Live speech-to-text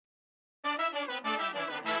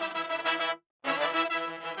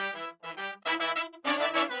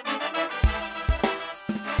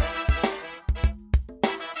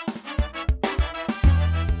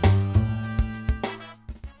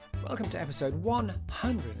episode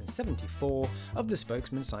 174 of the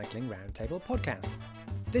Spokesmen Cycling Roundtable Podcast.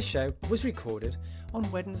 This show was recorded on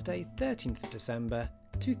Wednesday, 13th of December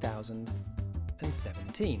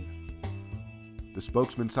 2017. The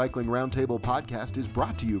Spokesmen Cycling Roundtable Podcast is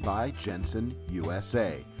brought to you by Jensen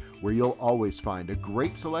USA, where you'll always find a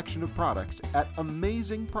great selection of products at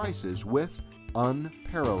amazing prices with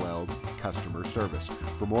unparalleled customer service.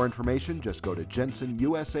 For more information, just go to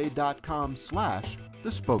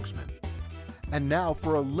jensenusa.com/thespokesman. And now,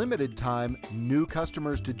 for a limited time, new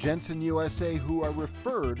customers to Jensen USA who are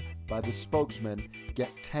referred by the Spokesman get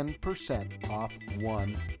 10% off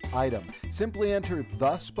one item. Simply enter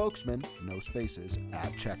the Spokesman, no spaces,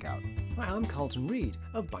 at checkout. Hi, I'm Carlton Reid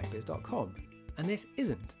of bikebiz.com, and this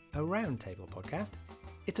isn't a roundtable podcast,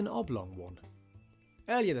 it's an oblong one.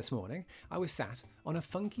 Earlier this morning, I was sat on a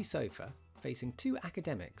funky sofa facing two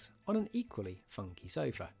academics on an equally funky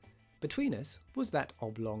sofa. Between us was that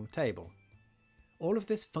oblong table. All of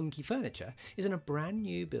this funky furniture is in a brand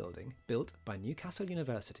new building built by Newcastle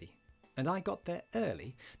University, and I got there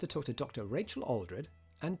early to talk to Dr. Rachel Aldred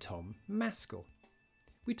and Tom Maskell.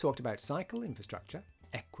 We talked about cycle infrastructure,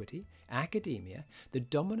 equity, academia, the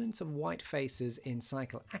dominance of white faces in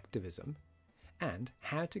cycle activism, and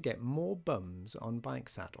how to get more bums on bike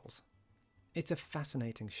saddles. It's a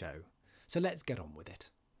fascinating show, so let's get on with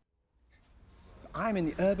it. So I'm in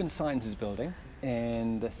the Urban Sciences building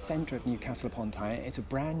in the centre of Newcastle upon Tyne. It's a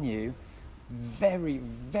brand new, very,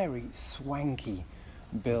 very swanky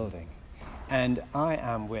building. And I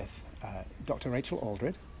am with Dr. Rachel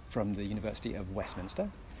Aldred from the University of Westminster,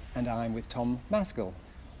 and I'm with Tom Maskell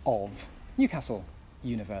of Newcastle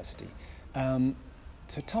University. So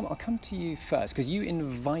Tom, I'll come to you first, because you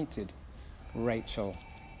invited Rachel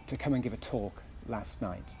to come and give a talk last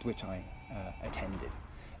night, to which I attended.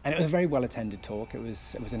 And it was a very well-attended talk. It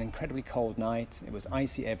was an incredibly cold night. It was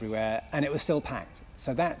icy everywhere, and it was still packed.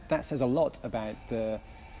 So that says a lot about the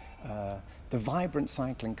vibrant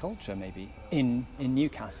cycling culture, maybe, in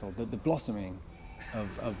Newcastle, the blossoming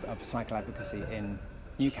of cycle advocacy in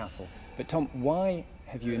Newcastle. But Tom, why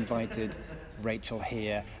have you invited Rachel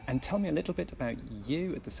here? And tell me a little bit about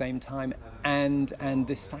you at the same time and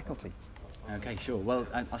this faculty. Okay, sure. Well,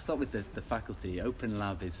 I'll start with the faculty.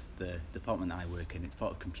 OpenLab is the department that I work in. It's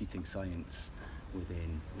part of computing science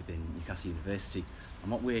within Newcastle University. And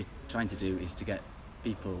what we're trying to do is to get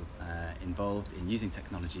people involved in using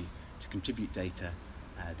technology to contribute data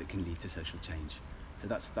that can lead to social change. So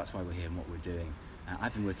that's why we're here and what we're doing.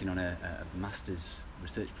 I've been working on a master's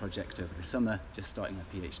research project over the summer, just starting my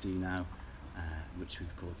PhD now, which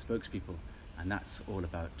we've called Spokespeople. And that's all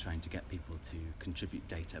about trying to get people to contribute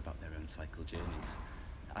data about their own cycle journeys.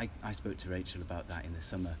 I spoke to Rachel about that in the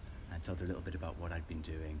summer and told her a little bit about what I'd been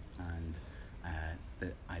doing, and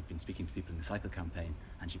that I'd been speaking to people in the cycle campaign,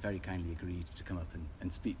 and she very kindly agreed to come up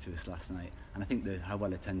and speak to us last night. And I think how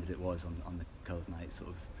well attended it was on the cold night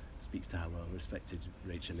sort of speaks to how well respected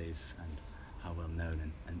Rachel is and how well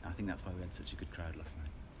known, and I think that's why we had such a good crowd last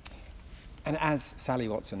night. And as Sally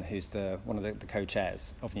Watson, who's one of the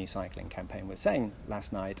co-chairs of New Cycling Campaign, was saying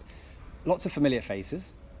last night, lots of familiar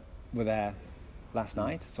faces were there last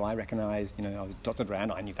night. So I recognised, I was dotted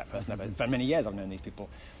around. I knew that person for many years. I've known these people,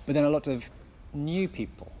 but then a lot of new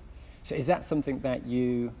people. So is that something that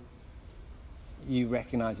you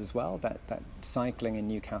recognise as well? That cycling in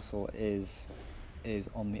Newcastle is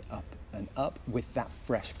on the up and up with that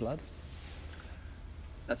fresh blood?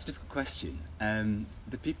 That's a difficult question.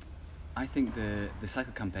 I think the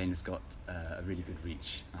cycle campaign has got a really good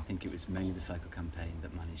reach. I think it was mainly the cycle campaign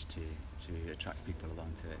that managed to attract people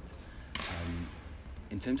along to it.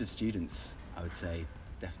 In terms of students, I would say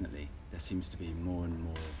definitely there seems to be more and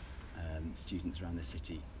more students around the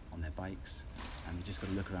city on their bikes, and we just got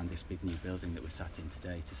to look around this big new building that we're sat in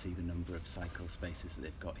today to see the number of cycle spaces that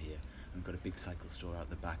they've got here. And we've got a big cycle store out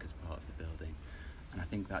the back as part of the building, and I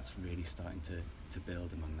think that's really starting to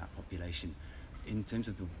build among that population. In terms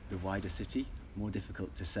of the wider city, more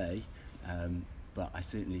difficult to say, but I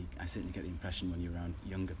certainly get the impression when you're around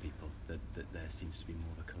younger people that there seems to be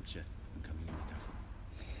more of a culture coming in Newcastle.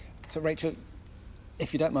 So Rachel,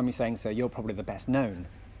 if you don't mind me saying so, you're probably the best known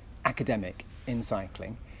academic in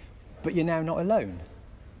cycling, but you're now not alone.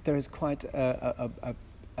 There is quite a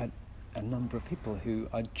number of people who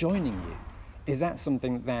are joining you. Is that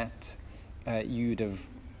something that you'd have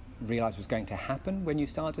realised was going to happen when you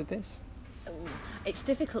started this? It's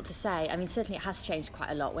difficult to say. I mean, certainly it has changed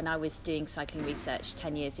quite a lot. When I was doing cycling research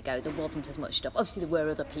 10 years ago, there wasn't as much stuff. Obviously, there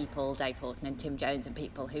were other people, Dave Horton and Tim Jones and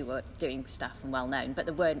people who were doing stuff and well known, but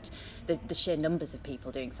there weren't the sheer numbers of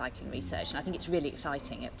people doing cycling research. And I think it's really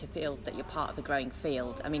exciting to feel that you're part of a growing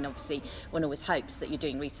field. I mean, obviously, one always hopes that you're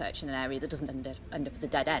doing research in an area that doesn't end up as a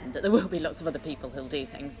dead end, that there will be lots of other people who'll do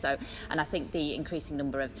things. So, and I think the increasing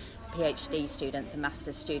number of PhD students and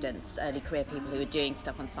master's students, early career people who are doing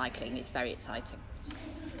stuff on cycling is very exciting.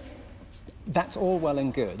 That's all well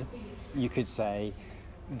and good. You could say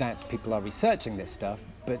that people are researching this stuff,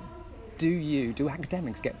 but do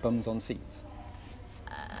academics get bums on seats?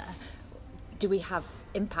 Do we have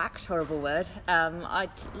impact? Horrible word.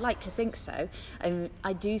 I'd like to think so.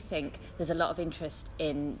 I do think there's a lot of interest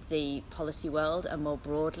in the policy world and more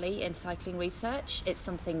broadly in cycling research. It's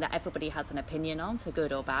something that everybody has an opinion on, for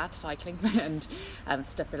good or bad, cycling and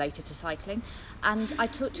stuff related to cycling. And I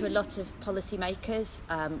talked to a lot of policymakers.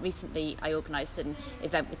 Recently, I organised an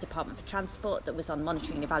event with the Department for Transport that was on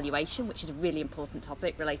monitoring and evaluation, which is a really important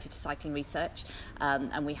topic related to cycling research.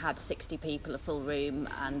 And we had 60 people, a full room,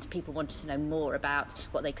 and people wanted to know more about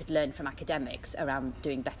what they could learn from academics around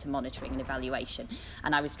doing better monitoring and evaluation.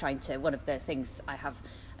 And I was trying to, one of the things I have,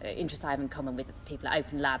 interests I have in common with people at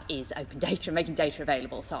OpenLab is open data and making data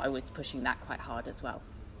available, so I was pushing that quite hard as well.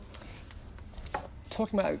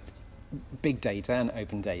 Talking about big data and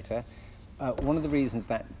open data, one of the reasons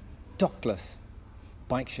that dockless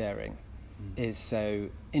bike sharing is so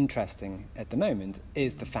interesting at the moment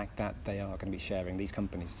is the fact that they are going to be sharing, these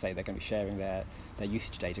companies say they're going to be sharing their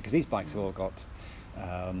usage data, because these bikes have all got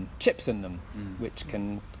chips in them which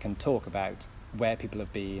can talk about where people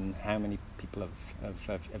have been, how many people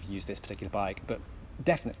have used this particular bike, but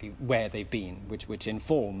definitely where they've been, which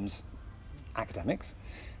informs academics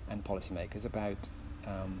and policymakers about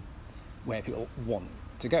where people want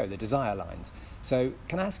to go, the desire lines. So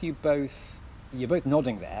can I ask you both, you're both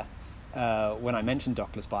nodding there, when I mentioned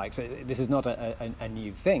dockless bikes, this is not a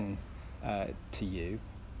new thing to you,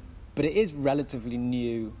 but it is relatively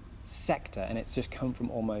new sector, and it's just come from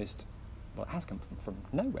it has come from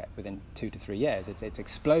nowhere within 2 to 3 years. It's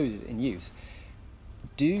exploded in use.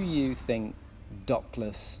 Do you think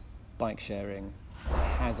dockless bike sharing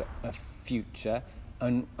has a future,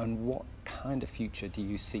 and what kind of future do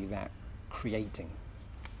you see that creating?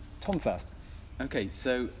 Tom first. Okay,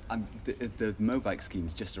 so the Mobike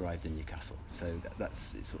scheme's just arrived in Newcastle, so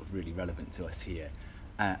that's sort of really relevant to us here.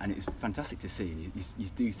 And it's fantastic to see. You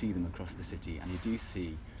do see them across the city, and you do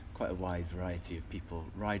see quite a wide variety of people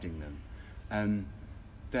riding them.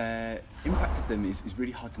 The impact of them is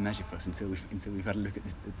really hard to measure for us until we've had a look at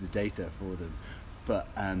the data for them. But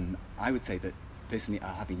I would say that personally,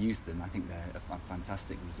 having used them, I think they're a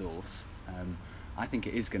fantastic resource. I think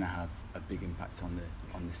it is going to have a big impact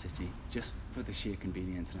on the city, just for the sheer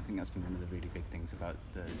convenience, and I think that's been one of the really big things about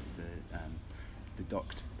the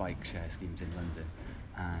docked bike share schemes in London.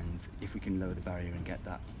 And if we can lower the barrier and get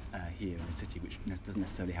that here in the city, which doesn't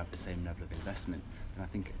necessarily have the same level of investment, then I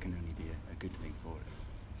think it can only be a good thing for us.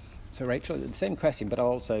 So Rachel, the same question, but I'll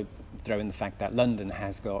also throw in the fact that London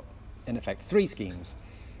has got, in effect, 3 schemes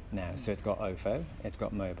now. So it's got OFO, it's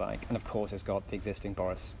got Mobike, and of course it's got the existing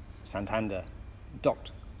Boris Santander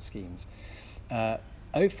docked schemes.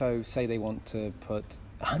 OFO say they want to put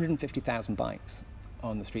 150,000 bikes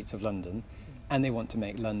on the streets of London, and they want to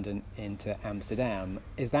make London into Amsterdam.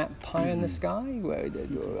 Is that pie in the sky?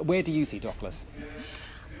 Where do you see dockless?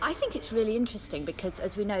 I think it's really interesting because,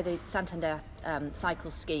 as we know, the Santander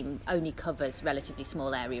cycle scheme only covers a relatively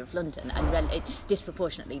small area of London, and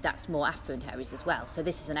disproportionately that's more affluent areas as well. So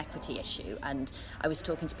this is an equity issue, and I was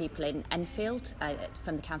talking to people in Enfield,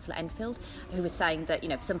 from the council at Enfield, who were saying that,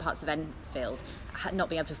 for some parts of Enfield, not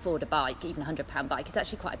being able to afford a bike, even a £100 bike, is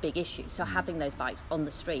actually quite a big issue. So having those bikes on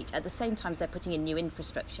the street, at the same time as they're putting in new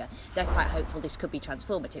infrastructure, they're quite hopeful this could be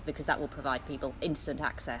transformative, because that will provide people instant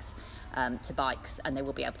access to bikes, and they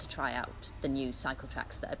will be able to try out the new cycle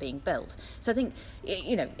tracks that are being built. So I think,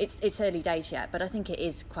 it's early days yet, but I think it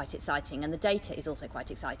is quite exciting, and the data is also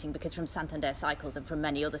quite exciting, because from Santander Cycles and from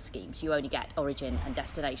many other schemes, you only get origin and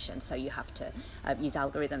destination, so you have to use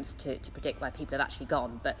algorithms to predict where people have actually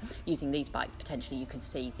gone, but using these bikes, potentially you can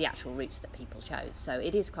see the actual routes that people chose. So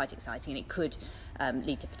it is quite exciting, and it could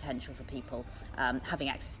lead to potential for people having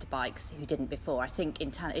access to bikes who didn't before. I think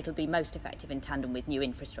it'll be most effective in tandem with new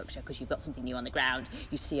infrastructure, because you've got something new on the ground,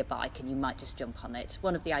 you see a bike and you might just jump on it.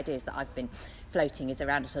 One of the ideas that I've been floating is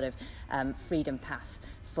around a sort of freedom pass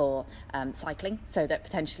for cycling, so that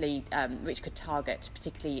potentially which could target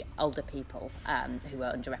particularly older people who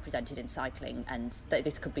are underrepresented in cycling, and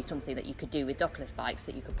this could be something that you could do with dockless bikes,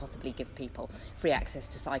 that you could possibly give people free access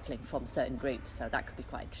to cycling from certain groups, so that could be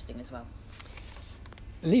quite interesting as well.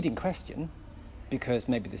 Leading question, because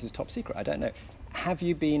maybe this is top secret, I don't know. Have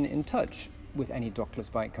you been in touch with any dockless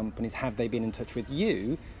bike companies? Have they been in touch with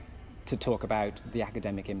you to talk about the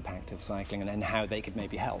academic impact of cycling and how they could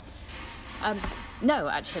maybe help? No,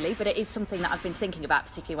 actually, but it is something that I've been thinking about,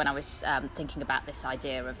 particularly when I was thinking about this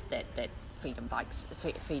idea of the freedom pass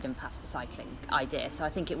for cycling idea. So I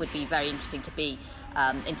think it would be very interesting to be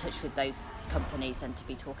in touch with those companies and to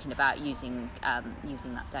be talking about using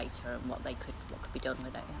that data and what could be done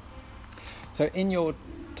with it. Yeah. So in your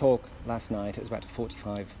talk last night, it was about a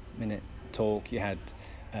 45-minute talk. You had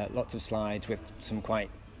lots of slides with some quite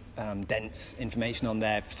dense information on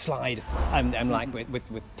their slide, like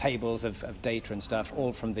with tables of data and stuff,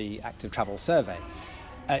 all from the Active Travel Survey.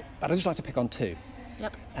 But I'd just like to pick on two.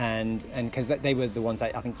 Yep. And because they were the ones I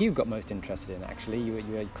think you got most interested in, actually. You were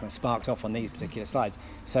kind of sparked off on these particular slides.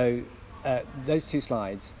 So those two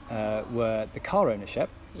slides were the car ownership,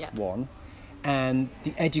 one, and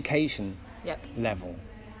the education level.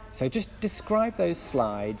 So just describe those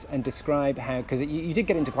slides and describe how, because you did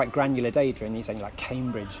get into quite granular data, and you're saying like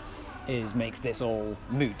Cambridge makes this all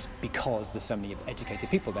moot because there's so many educated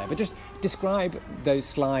people there. But just describe those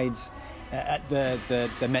slides at the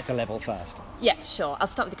meta level first. Yeah, sure. I'll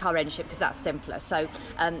start with the car ownership because that's simpler. So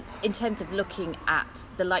in terms of looking at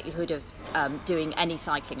the likelihood of doing any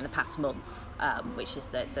cycling in the past month, which is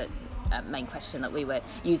the main question that we were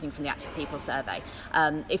using from the Active People survey.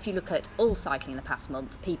 If you look at all cycling in the past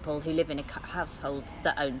month, people who live in a household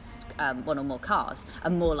that owns one or more cars are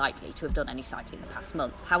more likely to have done any cycling in the past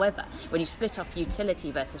month. However, when you split off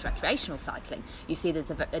utility versus recreational cycling, you see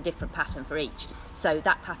there's a different pattern for each. So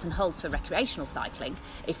that pattern holds for recreational cycling.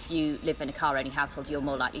 If you live in a car-owning household, you're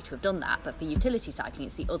more likely to have done that. But for utility cycling,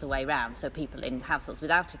 it's the other way around. So people in households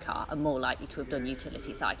without a car are more likely to have done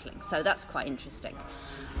utility cycling. So that's quite interesting.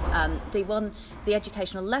 The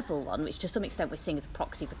educational level one, which to some extent we're seeing as a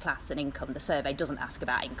proxy for class and income, the survey doesn't ask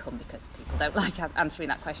about income because people don't like answering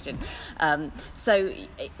that question. So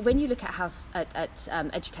when you look at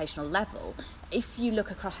educational level, if you look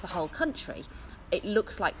across the whole country, it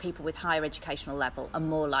looks like people with higher educational level are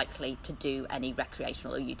more likely to do any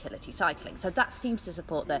recreational or utility cycling. So that seems to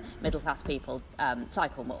support the middle class people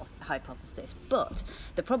cycle more hypothesis. But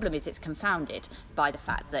the problem is it's confounded by the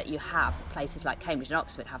fact that you have places like Cambridge and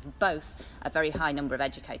Oxford have both a very high number of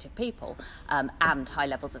educated people and high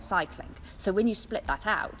levels of cycling. So when you split that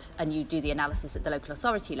out and you do the analysis at the local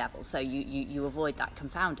authority level, so you avoid that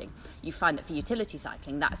confounding, you find that for utility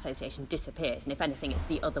cycling that association disappears, and if anything it's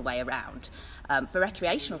the other way around. For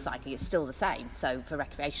recreational cycling, it's still the same. So for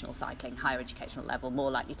recreational cycling, higher educational level, more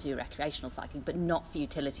likely to do recreational cycling, but not for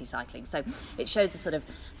utility cycling. So it shows the sort of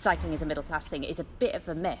cycling as a middle class thing is a bit of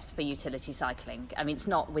a myth for utility cycling. I mean, it's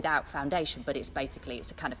not without foundation, but it's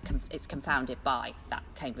confounded by that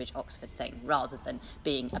Cambridge-Oxford thing rather than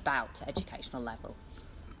being about educational level.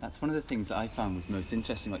 That's one of the things that I found was most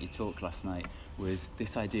interesting about your talk last night, was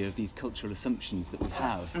this idea of these cultural assumptions that we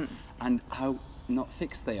have and how not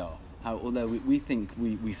fixed they are. How, although we think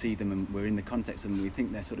we see them and we're in the context of them, we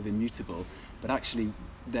think they're sort of immutable, but actually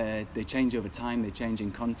they change over time, they change in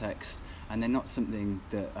context, and they're not something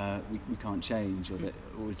that we can't change or that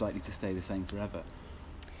are always likely to stay the same forever.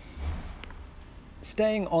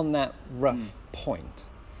 Staying on that rough point,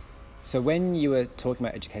 so when you were talking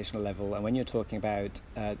about educational level and when you're talking about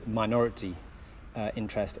minority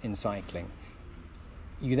interest in cycling,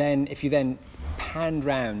 if you then panned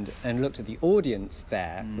round and looked at the audience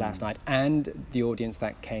there last night and the audience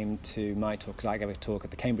that came to my talk, because I gave a talk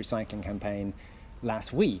at the Cambridge Cycling Campaign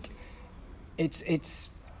last week, it's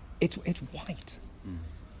white.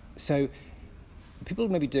 So people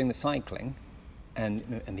maybe doing the cycling and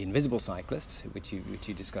the invisible cyclists, which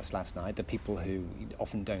you discussed last night, the people who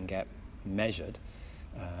often don't get measured,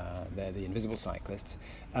 they're the invisible cyclists.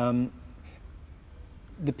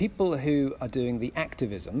 The people who are doing the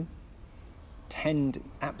activism tend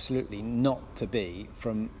absolutely not to be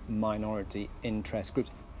from minority interest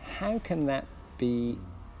groups. How can that be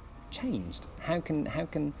changed? How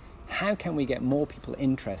can we get more people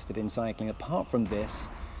interested in cycling apart from this,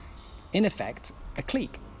 in effect, a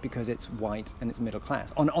clique, because it's white and it's middle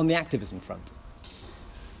class, on the activism front?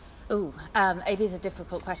 It is a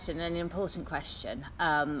difficult question and an important question,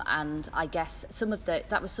 and I guess some of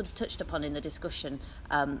that was sort of touched upon in the discussion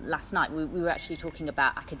last night. We were actually talking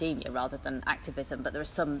about academia rather than activism, but there are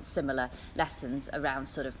some similar lessons around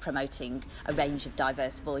sort of promoting a range of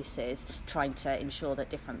diverse voices, trying to ensure that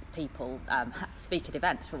different people speak at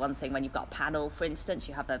events. For one thing, when you've got a panel, for instance,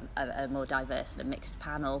 you have a more diverse and a mixed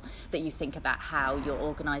panel, that you think about how you're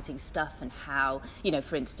organising stuff and how,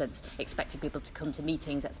 for instance, expecting people to come to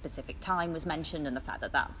meetings at specific time was mentioned, and the fact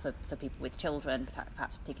that for people with children,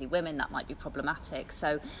 perhaps particularly women, that might be problematic.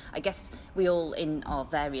 So I guess we all, in our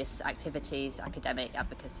various activities, academic,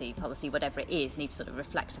 advocacy, policy, whatever it is, need to sort of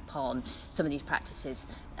reflect upon some of these practices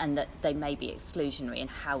and that they may be exclusionary, and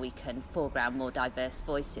how we can foreground more diverse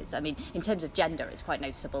voices. I mean, in terms of gender, it's quite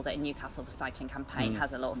noticeable that in Newcastle the cycling campaign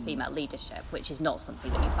has a lot of female leadership, which is not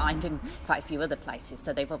something that you find in quite a few other places,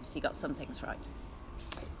 so they've obviously got some things right.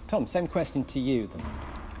 Tom, same question to you then.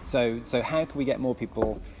 So how can we get more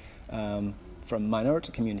people from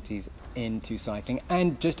minority communities into cycling?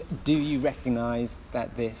 And just, do you recognise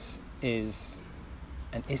that this is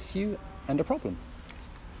an issue and a problem?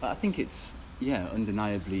 I think it's,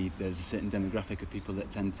 undeniably there's a certain demographic of people that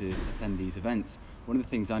tend to attend these events. One of the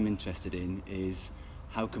things I'm interested in is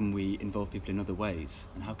how can we involve people in other ways,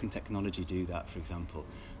 and how can technology do that, for example?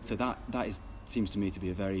 So that seems to me to be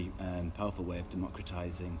a very powerful way of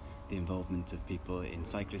democratising the involvement of people in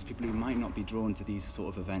cyclists, people who might not be drawn to these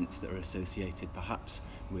sort of events that are associated perhaps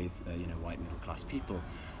with white middle class people.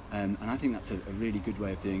 And I think that's a really good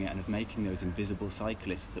way of doing it, and of making those invisible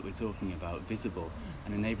cyclists that we're talking about visible,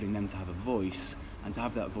 and enabling them to have a voice, and to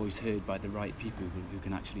have that voice heard by the right people who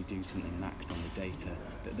can actually do something and act on the data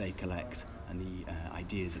that they collect and the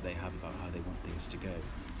ideas that they have about how they want things to go.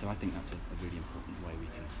 So I think that's a really important way we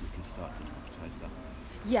can start to democratise that.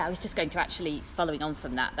 Yeah, I was just going to actually, following on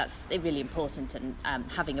from that, that's really important, and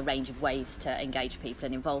having a range of ways to engage people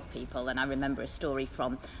and involve people. And I remember a story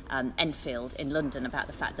from Enfield in London about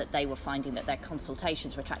the fact that they were finding that their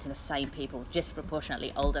consultations were attracting the same people,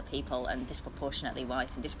 disproportionately older people and disproportionately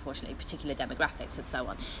white and disproportionately particular demographics and so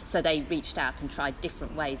on. So they reached out and tried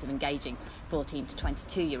different ways of engaging 14 to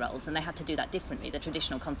 22-year-olds, and they had to do that differently. The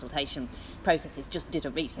traditional consultation processes just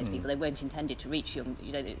didn't reach those people. They weren't intended to reach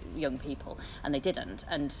young people, and they didn't.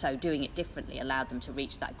 And so doing it differently allowed them to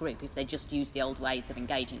reach that group. If they just used the old ways of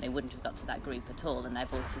engaging, they wouldn't have got to that group at all, and their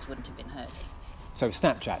voices wouldn't have been heard. So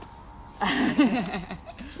Snapchat.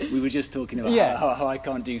 We were just talking about how I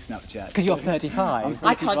can't do Snapchat. Because you're 35.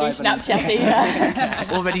 I can't do Snapchat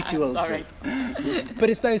either. Already too old Sorry. for it. But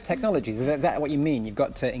it's those technologies. Is that what you mean? You've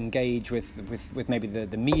got to engage with maybe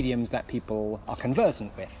the mediums that people are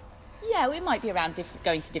conversant with. Yeah, we might be around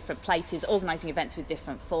going to different places, organising events with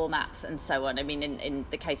different formats and so on. I mean, in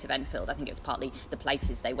the case of Enfield, I think it was partly the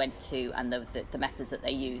places they went to and the methods that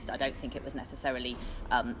they used. I don't think it was necessarily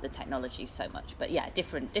the technology so much. But yeah,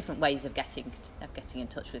 different ways of getting in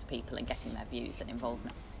touch with people and getting their views and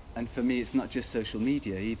involvement. And for me, it's not just social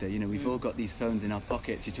media either. We've all got these phones in our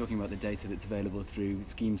pockets. You're talking about the data that's available through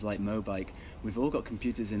schemes like Mobike. We've all got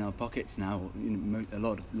computers in our pockets now, a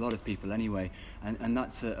lot of people anyway. And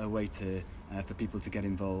that's a way to for people to get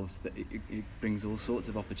involved. That it brings all sorts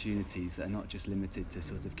of opportunities that are not just limited to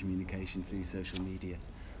sort of communication through social media.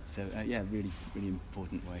 So really, really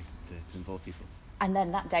important way to involve people. And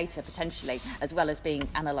then that data potentially, as well as being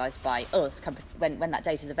analysed by us, when that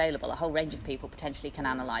data is available, a whole range of people potentially can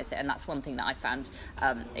analyse it. And that's one thing that I found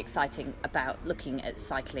exciting about looking at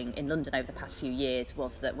cycling in London over the past few years,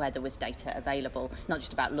 was that where there was data available, not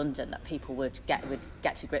just about London, that people would get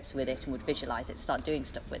to grips with it and would visualise it, start doing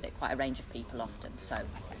stuff with it, quite a range of people often. So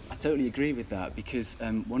I totally agree with that, because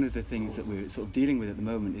one of the things that we're sort of dealing with at the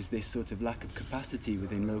moment is this sort of lack of capacity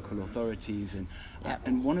within local authorities,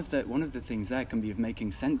 and one of the things there can be of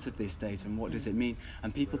making sense of this data and what does it mean,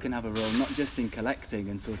 and people can have a role not just in collecting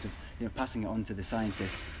and sort of passing it on to the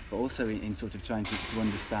scientists, but also in sort of trying to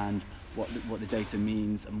understand what the data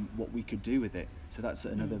means and what we could do with it. So that's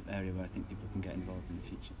another area where I think people can get involved in the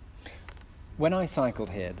future. When I cycled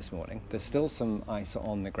here this morning, there's still some ice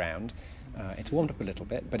on the ground. It's warmed up a little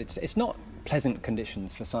bit, but it's not pleasant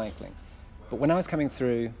conditions for cycling. But when I was coming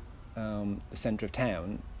through the centre of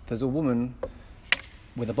town, there's a woman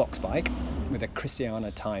with a box bike, with a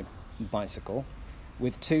Christiana-type bicycle,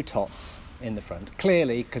 with two tots in the front.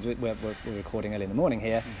 Clearly, because we're recording early in the morning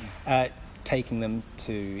here, taking them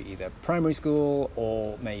to either primary school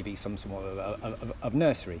or maybe some sort of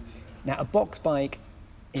nursery. Now, a box bike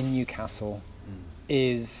in Newcastle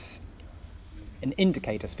is an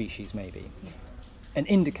indicator species, maybe. An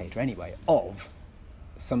indicator, anyway, of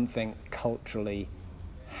something culturally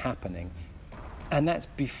happening. And that's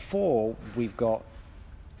before we've got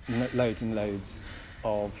loads and loads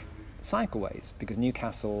of cycleways, because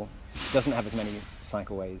Newcastle doesn't have as many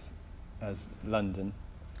cycleways as London.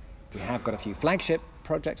 We have got a few flagship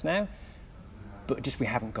projects now, but just we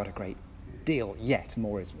haven't got a great deal yet.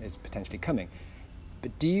 More is potentially coming.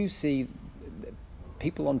 But do you see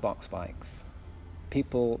people on box bikes,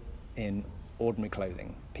 people in ordinary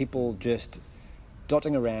clothing, people just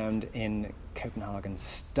dotting around in Copenhagen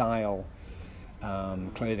style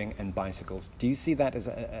clothing and bicycles? Do you see that as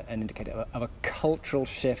an indicator of a cultural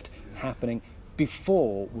shift happening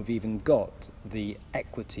before we've even got the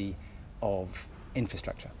equity of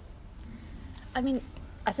infrastructure? I mean,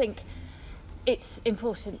 I think it's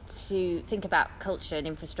important to think about culture and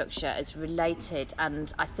infrastructure as related,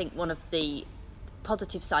 and I think one of the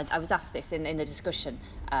positive signs, I was asked this in the discussion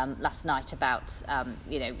last night about,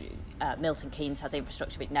 Milton Keynes has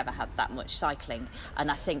infrastructure but never had that much cycling, and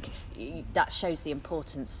I think that shows the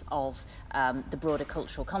importance of the broader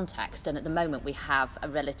cultural context. And at the moment we have a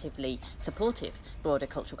relatively supportive broader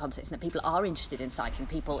cultural context, and that people are interested in cycling.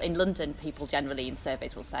 People in London, people generally in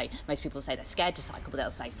surveys will say, most people say they're scared to cycle, but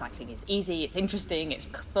they'll say cycling is easy, it's interesting, it's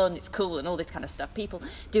fun, it's cool, and all this kind of stuff. People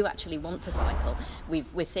do actually want to cycle.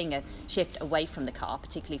 We're seeing a shift away from the car,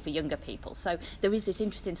 particularly for younger people. So there is this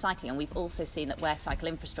interest in cycling, and we've also seen that where cycle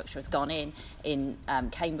infrastructure has gone in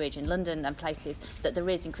Cambridge, in London and places, that there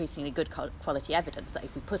is increasingly good quality evidence that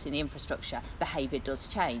if we put in the infrastructure, behaviour does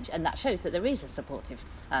change, and that shows that there is a supportive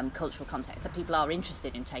cultural context, that people are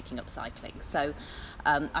interested in taking up cycling. So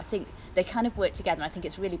I think they kind of work together, and I think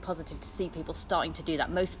it's really positive to see people starting to do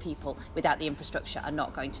that. Most people without the infrastructure are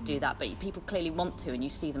not going to do that, but people clearly want to, and you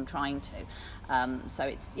see them trying to. So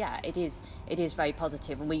it is very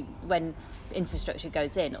positive. And when infrastructure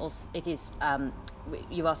goes in, also it is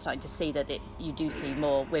you are starting to see that you do see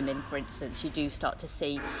more women, for instance. You do start to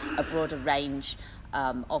see a broader range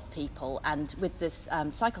of people, and with this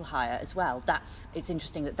cycle hire as well, it's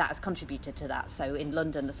interesting that has contributed to that. So in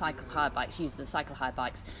London, the cycle hire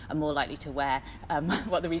bikes are more likely to wear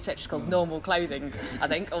what the researchers call normal clothing, I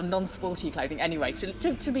think, or non-sporty clothing anyway,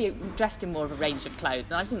 to be dressed in more of a range of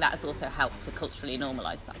clothes, and I think that has also helped to culturally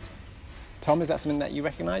normalise cycling. Tom, is that something that you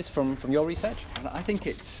recognise from your research? I think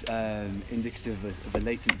it's indicative of a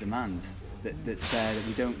latent demand that's there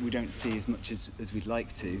that we don't see as much as we'd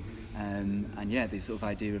like to, and the sort of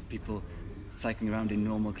idea of people cycling around in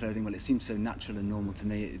normal clothing, well, it seems so natural and normal to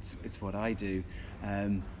me. It's what I do,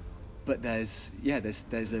 but there's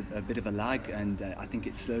a bit of a lag, and I think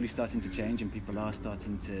it's slowly starting to change, and people are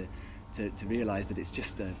starting to realise that it's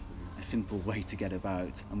just a simple way to get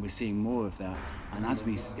about, and we're seeing more of that. And as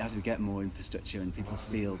we get more infrastructure and people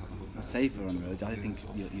feel safer on roads, I think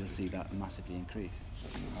you'll see that massively increase.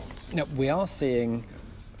 Now, we are seeing,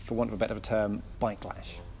 for want of a better term,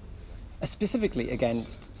 bikelash, specifically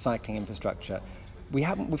against cycling infrastructure.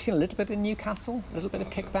 We've seen a little bit in Newcastle, a little bit of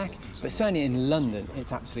kickback, but certainly in London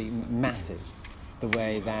it's absolutely massive. The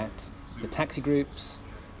way that the taxi groups,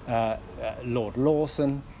 Lord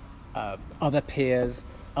Lawson, other peers,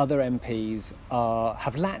 other MPs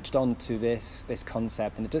have latched onto this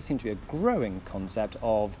concept, and it does seem to be a growing concept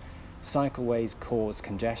of cycleways cause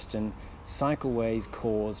congestion, cycleways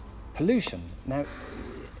cause pollution. Now,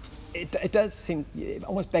 it does seem, it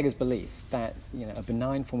almost beggars belief that a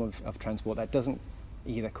benign form of transport that doesn't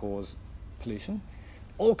either cause pollution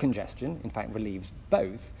or congestion, in fact relieves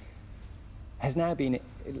both, has now been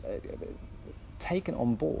taken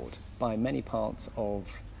on board by many parts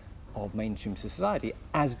of mainstream society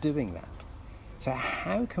as doing that. So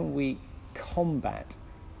how can we combat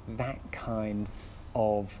that kind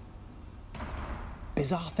of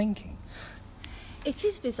bizarre thinking? It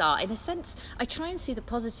is bizarre. In a sense, I try and see the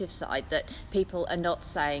positive side, that people are not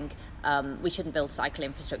saying we shouldn't build cycle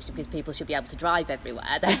infrastructure because people should be able to drive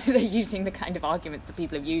everywhere. They're using the kind of arguments that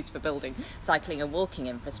people have used for building cycling and walking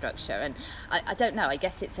infrastructure. And I don't know, I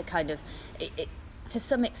guess it's a kind of... to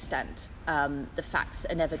some extent, the facts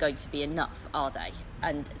are never going to be enough, are they?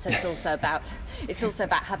 And so it's also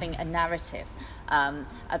about having a narrative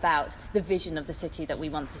about the vision of the city that we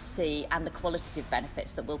want to see and the qualitative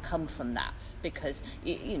benefits that will come from that. Because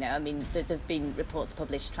there've been reports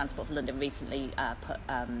published. Transport for London recently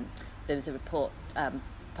there was a report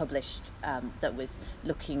published that was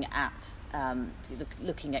looking at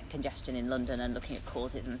congestion in London and looking at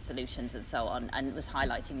causes and solutions and so on, and was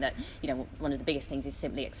highlighting that one of the biggest things is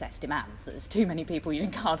simply excess demand, that there's too many people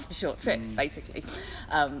using cars for short trips, basically.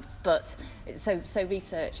 But so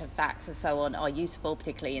research and facts and so on are useful,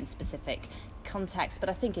 particularly in specific context, but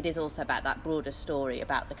I think it is also about that broader story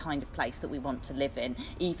about the kind of place that we want to live in,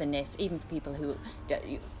 even for people who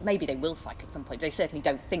maybe they will cycle at some point. They certainly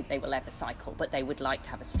don't think they will ever cycle, but they would like to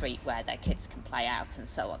have a street where their kids can play out and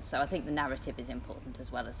so on. So I think the narrative is important,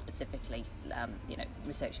 as well as specifically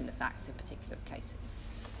researching the facts in particular cases.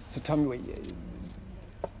 So tell me,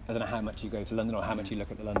 I don't know how much you go to London or how much you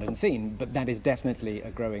look at the London scene, but that is definitely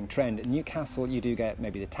a growing trend. In Newcastle, you do get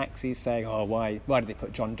maybe the taxis saying, oh, why did they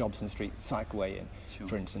put John Dobson Street cycleway in? Sure.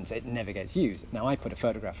 For instance, it never gets used. Now, I put a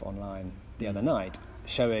photograph online the other night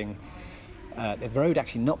showing the road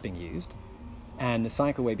actually not being used and the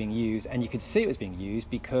cycleway being used, and you could see it was being used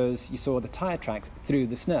because you saw the tyre tracks through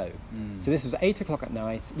the snow. So this was 8 o'clock at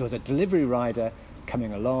night. There was a delivery rider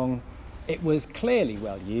coming along. It was clearly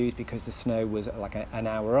well used because the snow was like an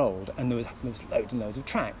hour old, and there was loads and loads of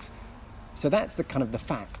tracks. So that's the kind of the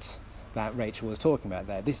facts that Rachel was talking about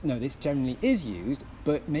there. This generally is used,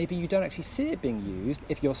 but maybe you don't actually see it being used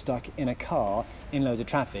if you're stuck in a car in loads of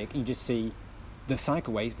traffic and you just see the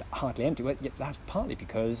cycleways hardly empty. Well, that's partly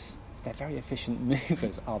because they're very efficient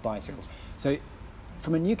movers, our bicycles. So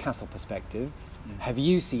from a Newcastle perspective, have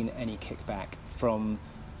you seen any kickback from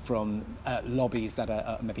lobbies that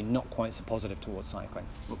are maybe not quite so positive towards cycling?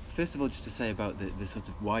 Well, first of all, just to say about the sort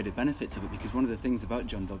of wider benefits of it, because one of the things about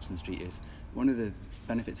John Dobson Street is one of the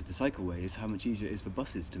benefits of the cycleway is how much easier it is for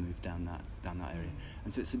buses to move down that area,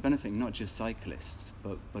 and so it's benefiting not just cyclists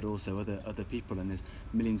but also other people, and there's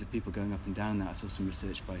millions of people going up and down that. I saw some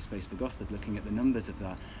research by Space for Gosford looking at the numbers of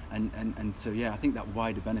that, and so I think that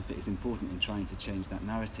wider benefit is important in trying to change that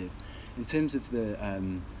narrative. In terms of the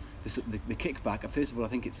kickback, first of all, I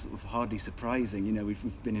think it's sort of hardly surprising.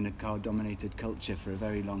 We've been in a car-dominated culture for a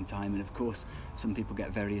very long time, and of course some people get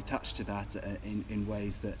very attached to that in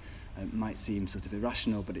ways that might seem sort of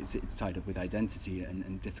irrational, but it's tied up with identity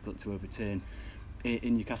and difficult to overturn.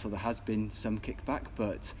 In Newcastle there has been some kickback,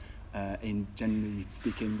 but in generally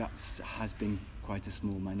speaking has been quite a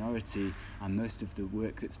small minority, and most of the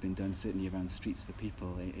work that's been done, certainly around streets for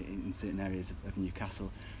people in certain areas of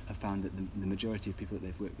Newcastle, have found that the majority of people that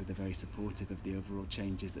they've worked with are very supportive of the overall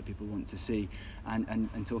changes that people want to see,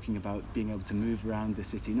 and talking about being able to move around the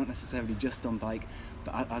city, not necessarily just on bike,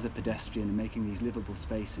 but as a pedestrian, and making these livable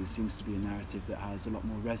spaces seems to be a narrative that has a lot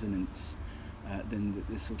more resonance than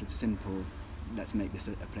the sort of simple, let's make this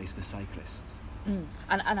a place for cyclists. And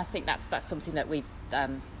I think that's something that we've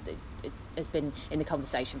it has been in the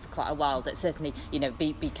conversation for quite a while, that certainly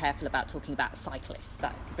be careful about talking about cyclists.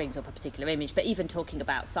 That brings up a particular image, but even talking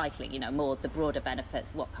about cycling, more the broader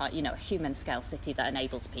benefits, what kind, a human scale city that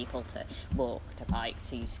enables people to walk, to bike,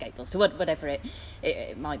 to use skateboards, to whatever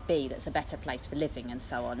it might be, that's a better place for living and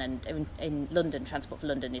so on. And in London, Transport for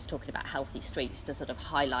London is talking about healthy streets to sort of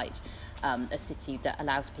highlight a city that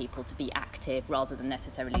allows people to be active rather than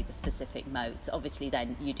necessarily the specific modes. Obviously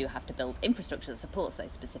then you do have to build infrastructure that supports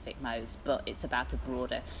those specific modes, but it's about a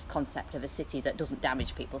broader concept of a city that doesn't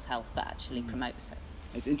damage people's health but actually promotes it.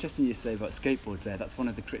 It's interesting you say about skateboards there. That's one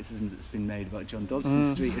of the criticisms that's been made about John Dobson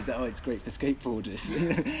Street, is that it's great for skateboarders.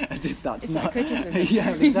 As if that's it's not that criticism.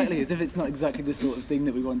 Yeah, exactly. As if it's not exactly the sort of thing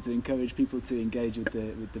that we want to encourage people to engage with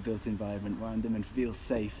the built environment around them and feel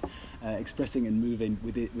safe expressing and moving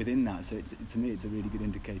within that. So to me it's a really good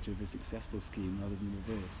indicator of a successful scheme rather than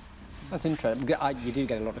reverse. That's interesting. You do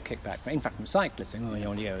get a lot of kickback. In fact, from cyclists, saying, you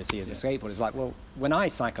want to go see as a skateboarder. It's like, well, when I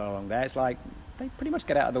cycle along there, it's like they pretty much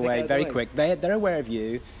get out of the way very quick. They're aware of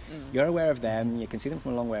you. You're aware of them. You can see them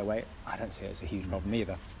from a long way away. I don't see it as a huge problem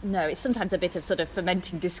either. No, it's sometimes a bit of sort of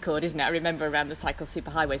fermenting discord, isn't it? I remember around the cycle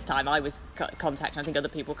superhighways time, I was contacted, I think other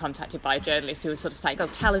people contacted by a journalist who was sort of saying,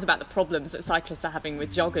 tell us about the problems that cyclists are having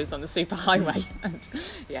with joggers on the superhighway.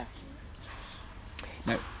 And, yeah.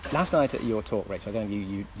 Now, last night at your talk, Rachel, I don't know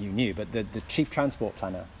if you knew, but the chief transport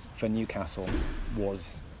planner for Newcastle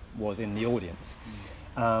was in the audience.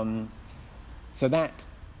 So that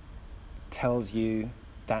tells you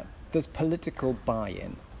that there's political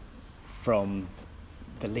buy-in from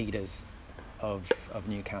the leaders of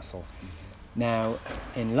Newcastle. Now,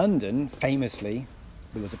 in London, famously,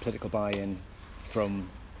 there was a political buy-in from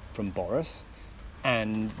Boris,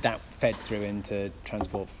 and that fed through into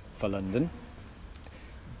Transport for London.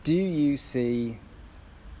 Do you see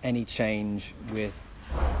any change with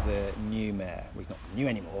the new mayor? Well, he's not new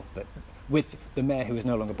anymore, but with the mayor who is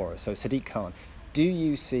no longer Boris, so Sadiq Khan. Do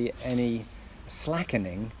you see any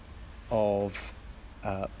slackening of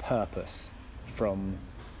purpose from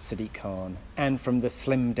Sadiq Khan and from the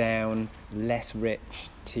slimmed down, less rich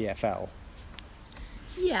TfL?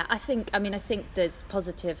 Yeah, I think there's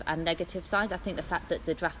positive and negative sides. I think the fact that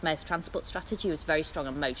the draft mayor's transport strategy was very strong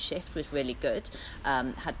on mode shift was really good.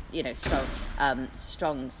 Had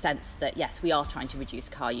strong sense that yes, we are trying to reduce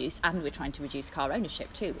car use and we're trying to reduce car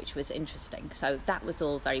ownership too, which was interesting. So that was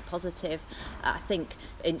all very positive. I think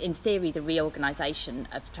in theory the reorganisation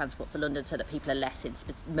of Transport for London so that people are less in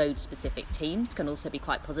mode-specific teams can also be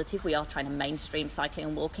quite positive. We are trying to mainstream cycling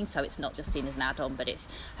and walking, so it's not just seen as an add-on, but it's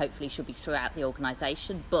hopefully should be throughout the organisation.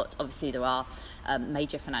 But obviously there are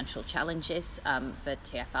major financial challenges for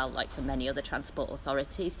TfL, like for many other transport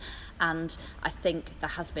authorities, and I think there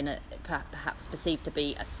has been perhaps perceived to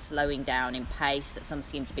be a slowing down in pace, that some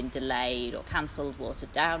schemes have been delayed or cancelled,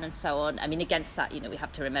 watered down and so on. I mean, against that, we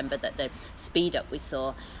have to remember that the speed up we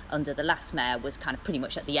saw under the last mayor was kind of pretty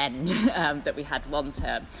much at the end, that we had one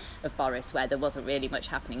term of Boris where there wasn't really much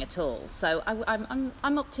happening at all. So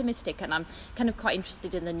I'm optimistic, and I'm kind of quite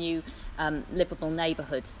interested in the new livable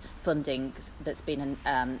neighbourhoods funding that's been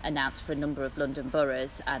announced for a number of London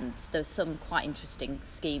boroughs, and there's some quite interesting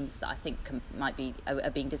schemes that I think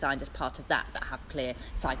are being designed as part of that have clear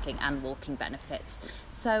cycling and walking benefits.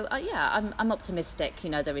 So I'm optimistic.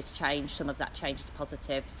 There is change. Some of that change is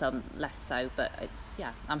positive, some less so, but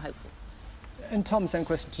I'm hopeful. And Tom, same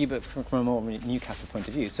question to you, but from a more Newcastle point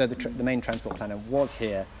of view. So the main transport planner was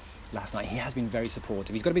here last night. He has been very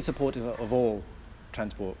supportive. He's got to be supportive of all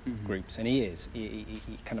transport groups, and he is. He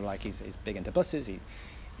kind of like he's big into buses. He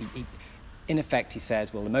in effect, he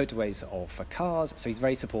says, well, the motorways are for cars, so he's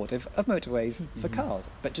very supportive of motorways for cars,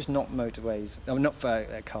 but just not not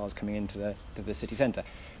for cars coming into the city centre.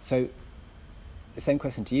 So the same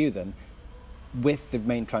question to you then. With the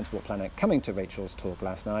main transport planner coming to Rachel's talk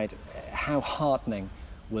last night, how heartening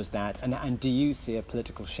was that? And do you see a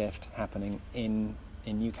political shift happening in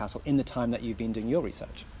Newcastle in the time that you've been doing your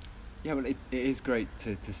research? Yeah, well, it is great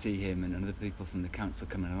to see him and other people from the council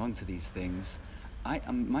coming along to these things.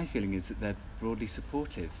 My feeling is that they're broadly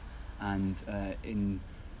supportive and in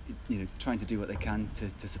trying to do what they can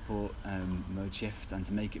to support mode shift and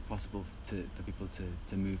to make it possible for people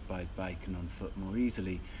to move by bike and on foot more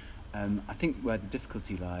easily. I think where the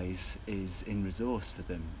difficulty lies is in resource for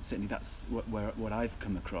them. Certainly that's what I've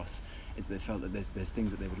come across, is they felt that there's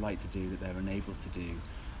things that they would like to do that they're unable to do.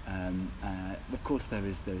 Of course there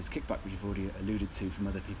is kickback, which you've already alluded to, from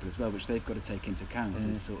other people as well, which they've got to take into account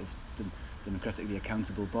as sort of democratically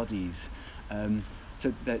accountable bodies.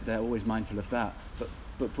 So they're always mindful of that.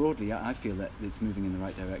 But broadly, I feel that it's moving in the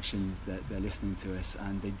right direction, that they're listening to us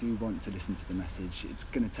and they do want to listen to the message. It's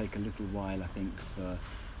going to take a little while, I think, for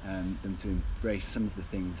them to embrace some of the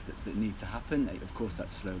things that need to happen. Of course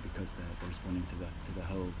that's slow because they're responding to the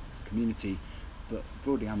whole community, but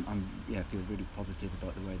broadly I feel really positive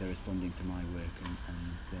about the way they're responding to my work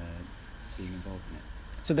and being involved in it.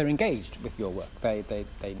 So they're engaged with your work, they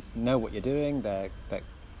know what you're doing, they're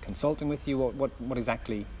consulting with you. What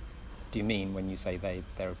exactly do you mean when you say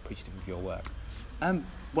they're appreciative of your work?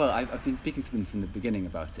 Well, I've been speaking to them from the beginning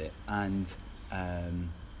about it, and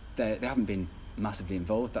they haven't been massively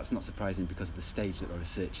involved. That's not surprising because of the stage that our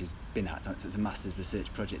research has been at. So it's a massive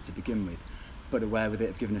research project to begin with, but aware with it,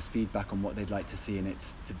 have given us feedback on what they'd like to see in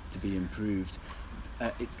it to be improved.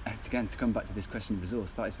 It's again, to come back to this question of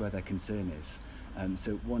resource, that is where their concern is.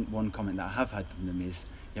 So one comment that I have had from them is,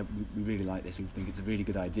 we really like this, we think it's a really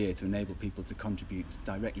good idea to enable people to contribute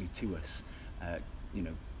directly to us,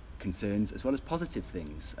 concerns as well as positive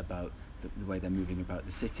things about the way they're moving about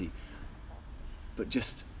the city. But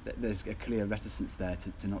just there's a clear reticence there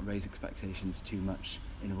to not raise expectations too much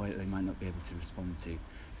in a way that they might not be able to respond to.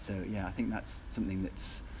 So I think that's something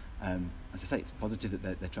that's, as I say, it's positive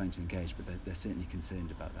that they're trying to engage, but they're certainly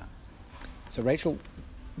concerned about that. So Rachel,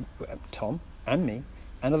 Tom and me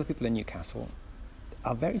and other people in Newcastle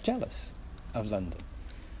are very jealous of London,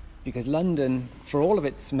 because London, for all of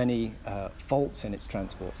its many faults in its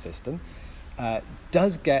transport system,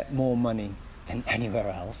 does get more money than anywhere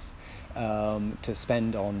else to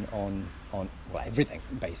spend on everything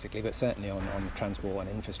basically, but certainly on transport and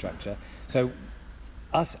infrastructure. So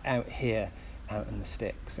us out here, out in the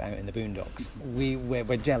sticks, out in the boondocks,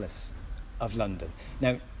 we're jealous of London.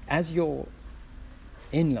 Now, as you're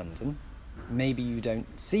in London, maybe you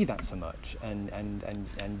don't see that so much,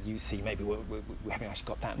 and you see maybe we haven't actually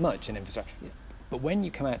got that much in infrastructure. But when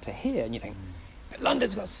you come out to here and you think, but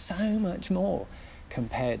London's got so much more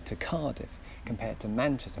compared to Cardiff, compared to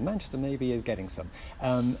Manchester. Manchester maybe is getting some.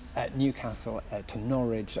 At Newcastle, to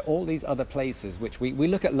Norwich, all these other places, which we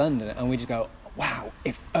look at London and we just go, wow,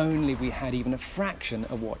 if only we had even a fraction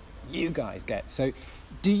of what you guys get. So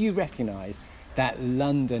do you recognise that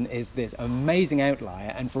London is this amazing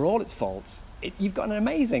outlier, and for all its faults, you've got an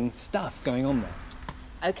amazing stuff going on there?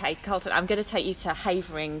 Okay, Carlton, I'm going to take you to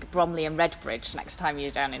Havering, Bromley and Redbridge next time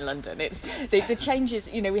you're down in London. It's the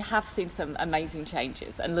changes, we have seen some amazing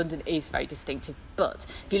changes, and London is very distinctive. But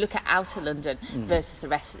if you look at outer London versus the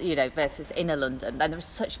rest, versus inner London, then there are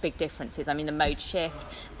such big differences. I mean, the mode shift,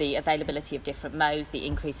 the availability of different modes, the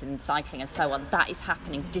increase in cycling and so on, that is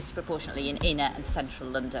happening disproportionately in inner and central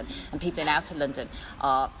London. And people in outer London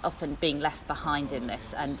are often being left behind in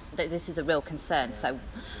this, and this is a real concern. So,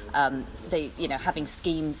 having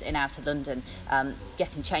schemes in outer London,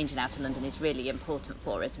 getting change in outer London is really important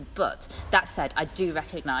for us. But that said, I do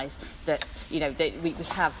recognise that we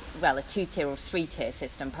have a 2-tier or 3-tier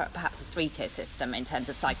system, perhaps a 3-tier system in terms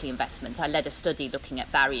of cycling investment. I led a study looking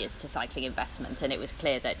at barriers to cycling investment, and it was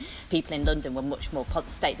clear that people in London were much more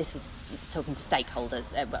this was talking to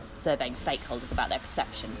stakeholders, surveying stakeholders about their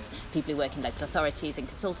perceptions, people who work in local authorities and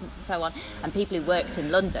consultants and so on, and people who worked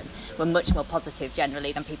in London were much more positive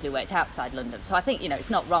generally than people who worked outside London. So I think it's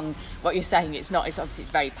not wrong what you're saying. It's obviously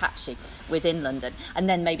very patchy within London. And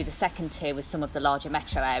then maybe the second tier was some of the larger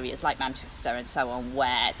metro areas like Manchester and so on,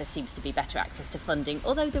 where there seems to be better access to funding.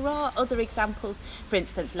 Although there are other examples, for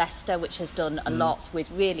instance Leicester, which has done a lot with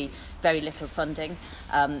really very little funding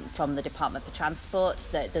from the Department for Transport.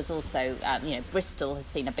 There's also Bristol has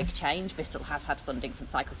seen a big change. Bristol has had funding from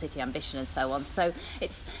Cycle City Ambition and so on. So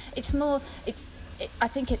I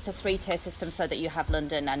think it's a 3-tier system, so that you have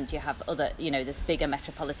London and you have other, there's bigger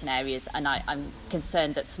metropolitan areas, and I'm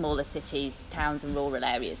concerned that smaller cities, towns and rural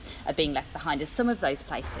areas are being left behind. As some of those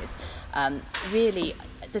places, really,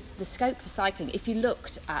 the scope for cycling, if you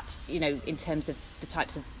looked at, in terms of the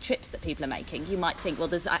types of trips that people are making, you might think, well,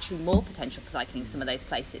 there's actually more potential for cycling in some of those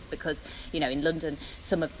places, because, in London,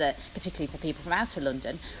 particularly for people from outer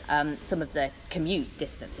London, some of the commute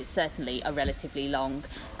distances certainly are relatively long.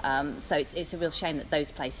 So it's a real shame that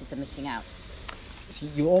those places are missing out. So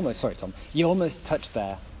you almost touched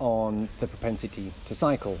there on the propensity to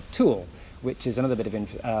cycle tool, which is another bit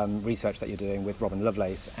of research that you're doing with Robin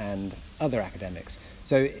Lovelace and other academics.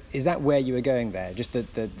 So is that where you were going there? Just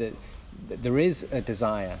there is a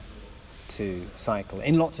desire to cycle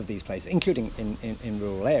in lots of these places, including in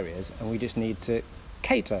rural areas, and we just need to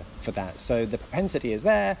cater for that. So the propensity is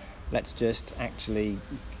there. Let's just actually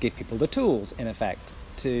give people the tools, in effect,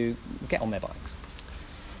 to get on their bikes.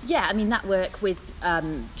 Yeah, I mean, that work with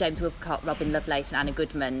James Wilcott, Robin Lovelace and Anna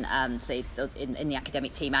Goodman in the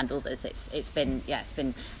academic team and others, it's been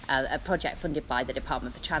a project funded by the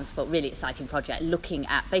Department for Transport, really exciting project, looking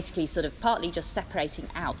at basically sort of partly just separating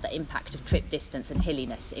out the impact of trip distance and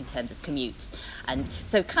hilliness in terms of commutes. And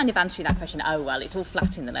so kind of answering that question, it's all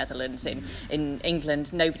flat in the Netherlands. In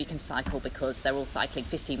England, nobody can cycle because they're all cycling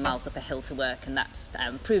 15 miles up a hill to work, and that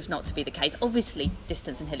proves not to be the case. Obviously,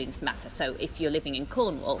 distance and hilliness matter. So if you're living in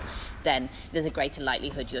Cornwall, then there's a greater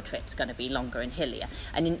likelihood your trip's going to be longer and hillier.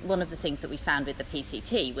 And one of the things that we found with the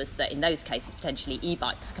PCT was that in those cases, potentially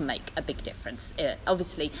e-bikes can make a big difference.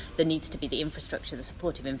 Obviously, there needs to be the infrastructure, the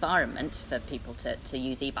supportive environment for people to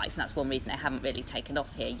use e-bikes, and that's one reason they haven't really taken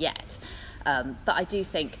off here yet. But I do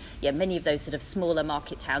think, many of those sort of smaller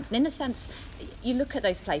market towns, and in a sense, you look at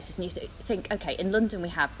those places and you think, okay, in London we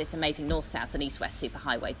have this amazing north-south and east-west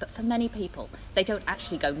superhighway, but for many people, they don't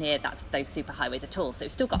actually go near those superhighways at all, so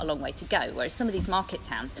it's still got a long way to go. Whereas some of these market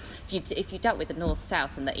towns, if you dealt with the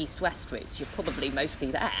north-south and the east-west routes, you're probably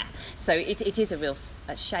mostly there. So it is a real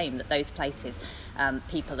shame that those places,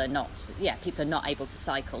 people are not able to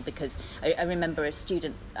cycle, because I remember a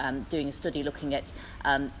student doing a study looking at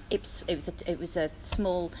it was a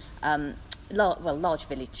small, large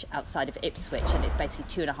village outside of Ipswich, and it's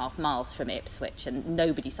basically 2.5 miles from Ipswich, and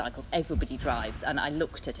nobody cycles, everybody drives. And I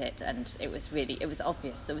looked at it, and it was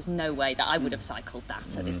obvious there was no way that I would have cycled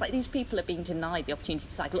that. And it's like these people are being denied the opportunity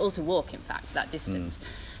to cycle, or to walk, in fact, that distance.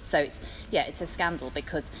 So it's a scandal,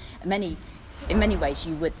 because in many ways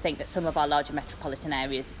you would think that some of our larger metropolitan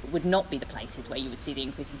areas would not be the places where you would see the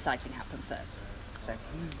increase in cycling happen first. So.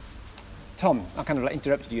 Tom, I kind of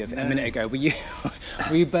interrupted you a minute ago. Were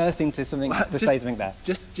you bursting to something to say something there?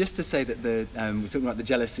 Just to say that we're talking about the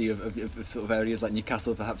jealousy of sort of areas like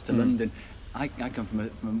Newcastle, perhaps to London. I come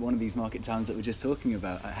from one of these market towns that we're just talking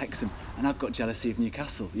about, Hexham, and I've got jealousy of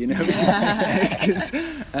Newcastle, because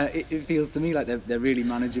it feels to me like they're really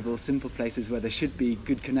manageable, simple places where there should be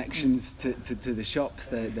good connections to the shops.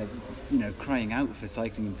 They're crying out for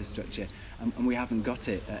cycling infrastructure, and we haven't got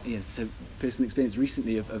it. So personal experience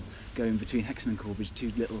recently of going between Hexham and Corbridge,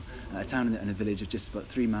 two little town and a village of just about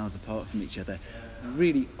 3 miles apart from each other,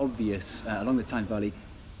 really obvious along the Tyne Valley.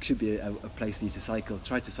 should be a place for you to cycle.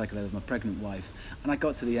 Tried to cycle there with my pregnant wife, and I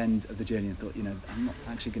got to the end of the journey and thought, I'm not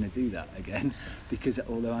actually going to do that again, because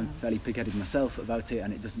although I'm fairly pig-headed myself about it,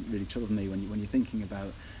 and it doesn't really trouble me when you're thinking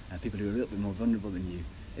about people who are a little bit more vulnerable than you,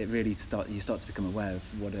 it really you start to become aware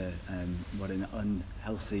of what an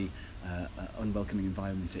unhealthy, unwelcoming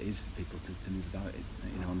environment it is for people to move about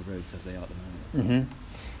it, on the roads as they are at the moment.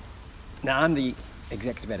 Mm-hmm. Now, I'm the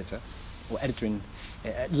executive editor, or editor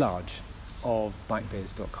at large, of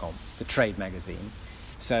bikebiz.com, the trade magazine.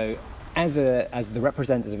 So, as the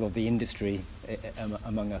representative of the industry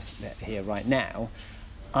among us here right now,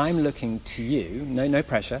 I'm looking to you. No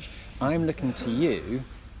pressure. I'm looking to you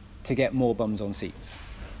to get more bums on seats,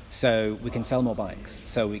 so we can sell more bikes,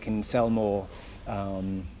 so we can sell more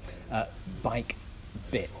bike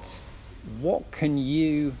bits. What can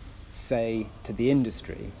you say to the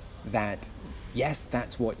industry that, yes,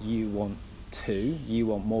 that's what you want too? You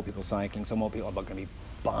want more people cycling, so more people are going to be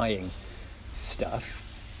buying stuff.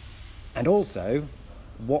 And also,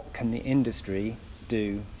 what can the industry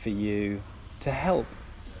do for you to help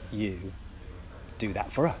you do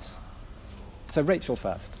that for us? So Rachel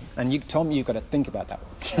first, and you, Tom, you've got to think about that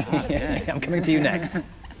one. I'm coming to you next.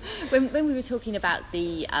 When we were talking about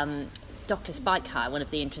the dockless bike hire, one of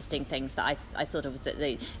the interesting things that I thought of was that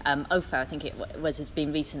the OFO, I think it was, has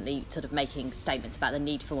been recently sort of making statements about the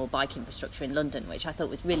need for more bike infrastructure in London, which I thought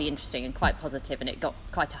was really interesting and quite positive, and it got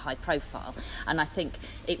quite a high profile. And I think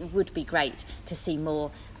it would be great to see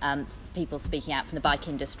more people speaking out from the bike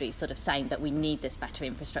industry, sort of saying that we need this better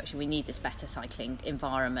infrastructure, we need this better cycling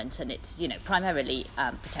environment, and it's primarily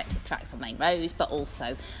protected tracks on main roads, but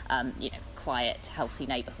also quiet, healthy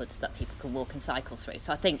neighbourhoods that people can walk and cycle through.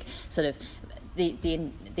 So I think sort of the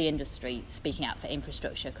industry speaking out for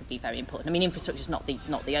infrastructure could be very important. I mean, infrastructure is not the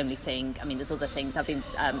only thing. I mean, there's other things. I've been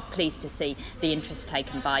pleased to see the interest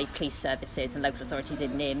taken by police services and local authorities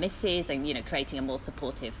in near misses, and creating a more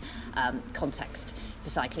supportive context for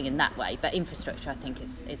cycling in that way. But infrastructure, I think,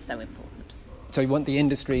 is so important. So you want the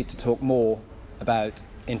industry to talk more about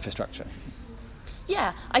infrastructure?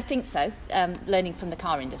 Yeah, I think so. Learning from the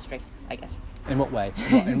car industry, I guess. In what way?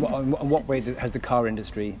 In what way has the car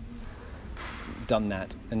industry done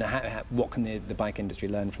that? And what can the bike industry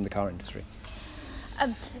learn from the car industry?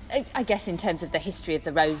 I guess in terms of the history of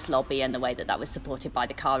the roads lobby and the way that was supported by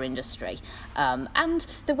the car industry, and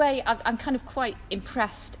the way I'm kind of quite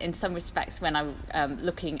impressed in some respects when I'm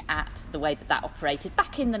looking at the way that operated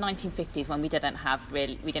back in the 1950s, when we didn't have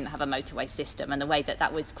a motorway system, and the way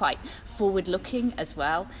that was quite forward-looking as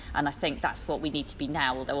well. And I think that's what we need to be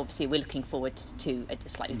now, although obviously we're looking forward to a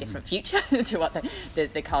slightly different future to what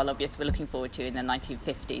the car lobbyists were looking forward to in the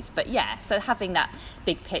 1950s. But yeah, so having that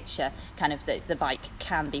big picture, kind of the bike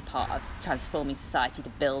can be part of transforming society to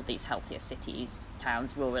build these healthier cities,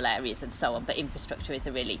 towns, rural areas and so on, but infrastructure is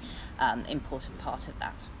a really important part of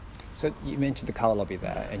that. So you mentioned the car lobby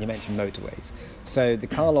there, and you mentioned motorways. So the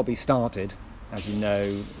car lobby started, as you know,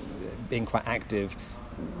 being quite active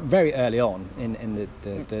very early on in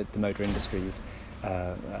the motor industry's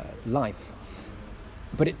life.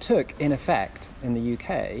 But it took, in effect, in the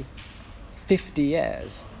UK,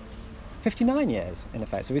 59 years, in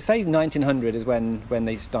effect. So we say 1900 is when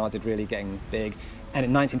they started really getting big, and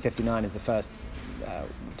in 1959 is the first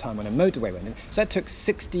time when a motorway went in. So it took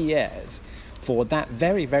 60 years for that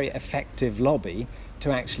very, very effective lobby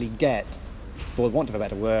to actually get, for want of a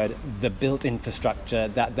better word, the built infrastructure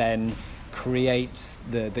that then creates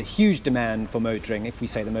the huge demand for motoring, if we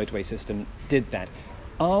say the motorway system did that.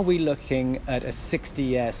 Are we looking at a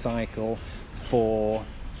 60-year cycle for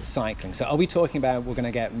cycling? So are we talking about we're going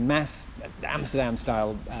to get mass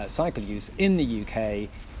Amsterdam-style cycle use in the UK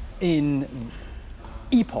in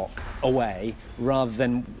epoch away, rather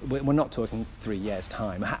than, we're not talking 3 years'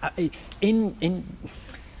 time? In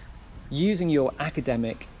using your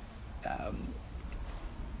academic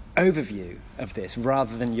overview of this,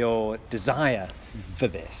 rather than your desire for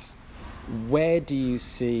this, where do you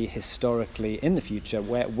see historically in the future,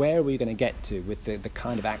 where are we going to get to with the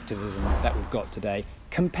kind of activism that we've got today,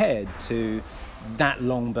 compared to that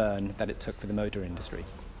long burn that it took for the motor industry,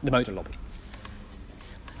 the motor lobby?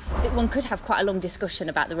 One could have quite a long discussion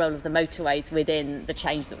about the role of the motorways within the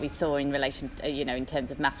change that we saw in relation, in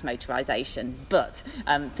terms of mass motorisation. But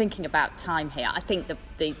thinking about time here, I think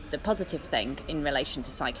the positive thing in relation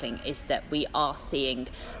to cycling is that we are seeing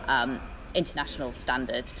international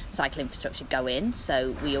standard cycle infrastructure go in.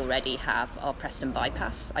 So we already have our Preston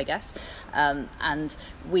bypass, I guess, and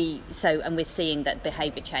we're seeing that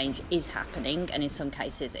behaviour change is happening, and in some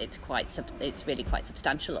cases it's really quite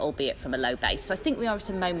substantial, albeit from a low base. So I think we are at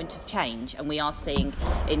a moment of change, and we are seeing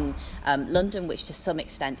in London, which to some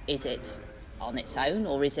extent is it on its own,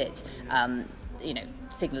 or is it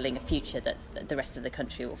signalling a future that the rest of the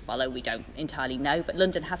country will follow? We don't entirely know, but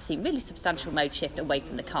London has seen really substantial mode shift away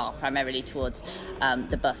from the car, primarily towards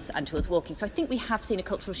the bus and towards walking. So I think we have seen a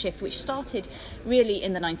cultural shift which started really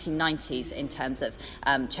in the 1990s in terms of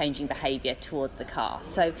changing behaviour towards the car.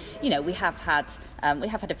 So we have had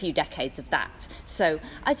a few decades of that. So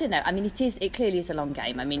I don't know. I mean, it clearly is a long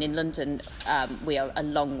game. I mean, in London we are a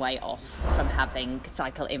long way off from having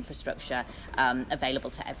cycle infrastructure available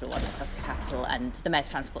to everyone across the capital, and the Mayor's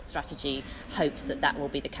Transport Strategy hopes that will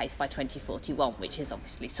be the case by 2041, which is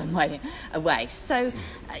obviously some way away. So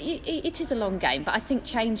it is a long game, but I think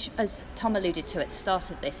change, as Tom alluded to at the start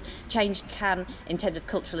of this, change can, in terms of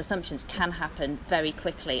cultural assumptions, can happen very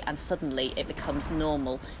quickly, and suddenly it becomes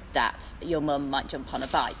normal that your mum might jump on a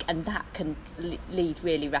bike, and that can lead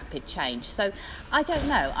really rapid change. So I don't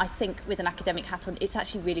know. I think with an academic hat on, it's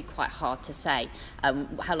actually really quite hard to say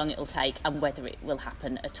how long it will take and whether it will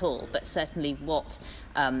happen at all. But certainly what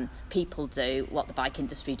people do, what the bike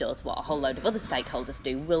industry does, what a whole load of other stakeholders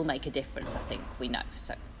do will make a difference, I think we know.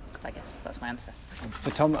 So I guess that's my answer.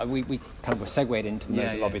 So Tom, we kind of were segued into the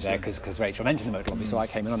motor lobby there because Rachel mentioned the motor lobby, so I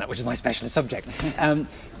came in on that, which is my specialist subject.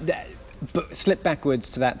 But slip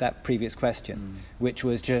backwards to that previous question, which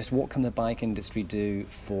was just what can the bike industry do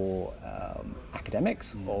for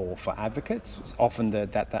academics or for advocates? Often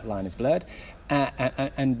that line is blurred,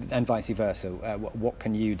 and vice versa. What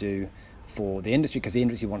can you do for the industry? Because the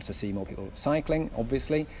industry wants to see more people cycling,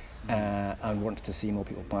 obviously, and wants to see more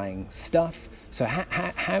people buying stuff. So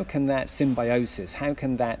how can that symbiosis? How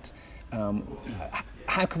can that?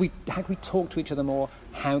 How can we talk to each other more?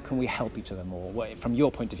 How can we help each other more? From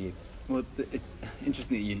your point of view. Well, it's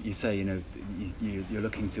interesting that you say, you're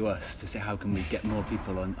looking to us to say how can we get more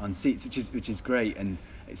people on seats, which is great, and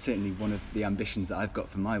it's certainly one of the ambitions that I've got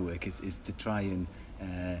for my work is to try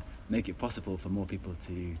and make it possible for more people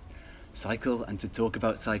to cycle and to talk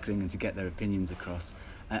about cycling and to get their opinions across.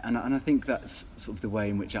 And I think that's sort of the way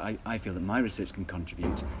in which I feel that my research can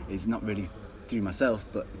contribute, is not really through myself,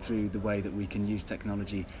 but through the way that we can use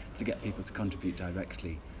technology to get people to contribute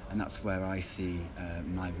directly. And that's where I see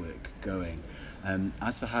my work going.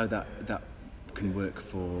 As for how that can work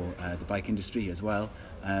for the bike industry as well,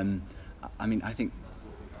 I mean, I think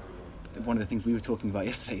one of the things we were talking about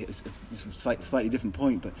yesterday is a slightly different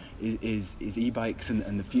point, but is e-bikes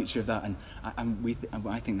and the future of that. And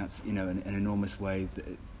I think that's an enormous way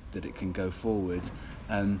that it can go forward.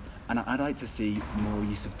 And I'd like to see more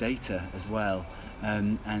use of data as well.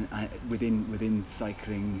 And within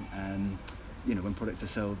cycling. When products are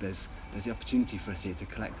sold, there's the opportunity for us here to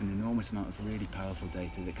collect an enormous amount of really powerful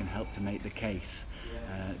data that can help to make the case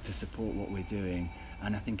to support what we're doing.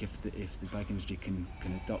 And I think if the bike industry can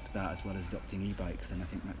adopt that as well as adopting e-bikes, then I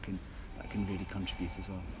think that can really contribute as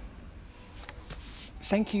well.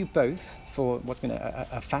 Thank you both for what's been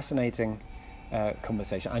a fascinating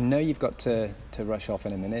conversation. I know you've got to rush off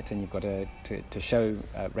in a minute, and you've got to show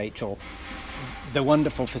Rachel the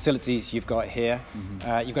wonderful facilities you've got here.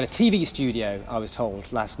 Mm-hmm. You've got a TV studio, I was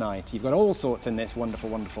told last night. You've got all sorts in this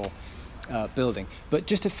wonderful building. But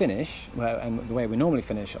just to finish, and the way we normally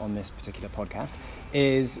finish on this particular podcast,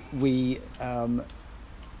 is we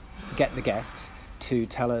get the guests to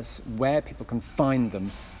tell us where people can find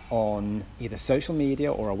them on either social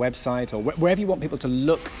media or a website, or wherever you want people to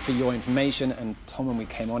look for your information. And Tom, when we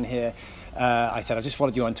came on here, I said, I just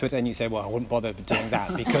followed you on Twitter, and you said, well, I wouldn't bother doing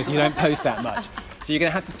that because you don't post that much. So you're going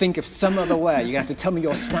to have to think of some other way. You're going to have to tell me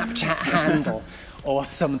your Snapchat handle or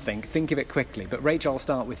something. Think of it quickly. But Rachel, I'll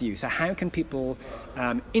start with you. So how can people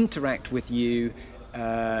interact with you,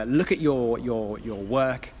 look at your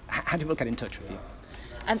work? How do people get in touch with you?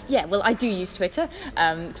 Well, I do use Twitter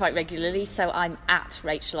quite regularly, so I'm at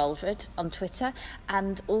Rachel Aldred on Twitter,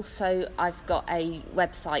 and also I've got a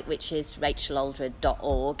website which is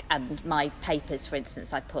rachelaldred.org, and my papers, for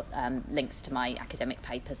instance, I put links to my academic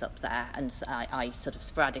papers up there, and I sort of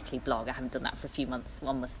sporadically blog. I haven't done that for a few months.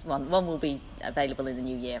 One will be available in the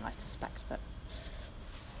new year, I suspect. But.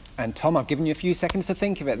 And Tom, I've given you a few seconds to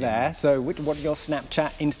think of it there. So what are your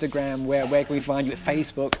Snapchat, Instagram, where can we find you at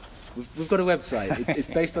Facebook? We've got a website. It's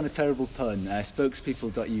based on a terrible pun,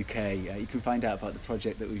 spokespeople.uk. You can find out about the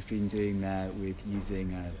project that we've been doing there with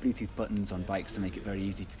using Bluetooth buttons on bikes to make it very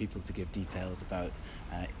easy for people to give details about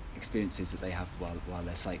experiences that they have while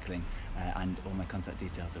they're cycling. And all my contact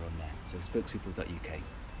details are on there. So spokespeople.uk.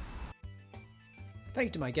 Thank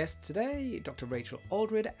you to my guests today, Dr. Rachel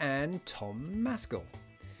Aldred and Tom Maskell.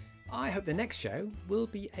 I hope the next show will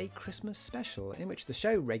be a Christmas special in which the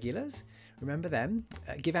show regulars, remember them,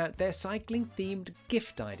 give out their cycling-themed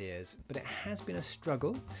gift ideas. But it has been a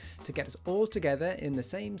struggle to get us all together in the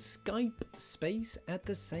same Skype space at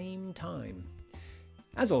the same time.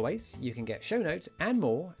 As always, you can get show notes and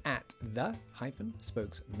more at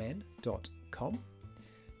the-spokesmen.com.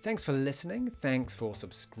 Thanks for listening, thanks for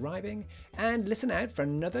subscribing, and listen out for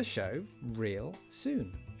another show real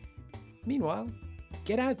soon. Meanwhile,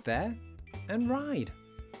 get out there and ride.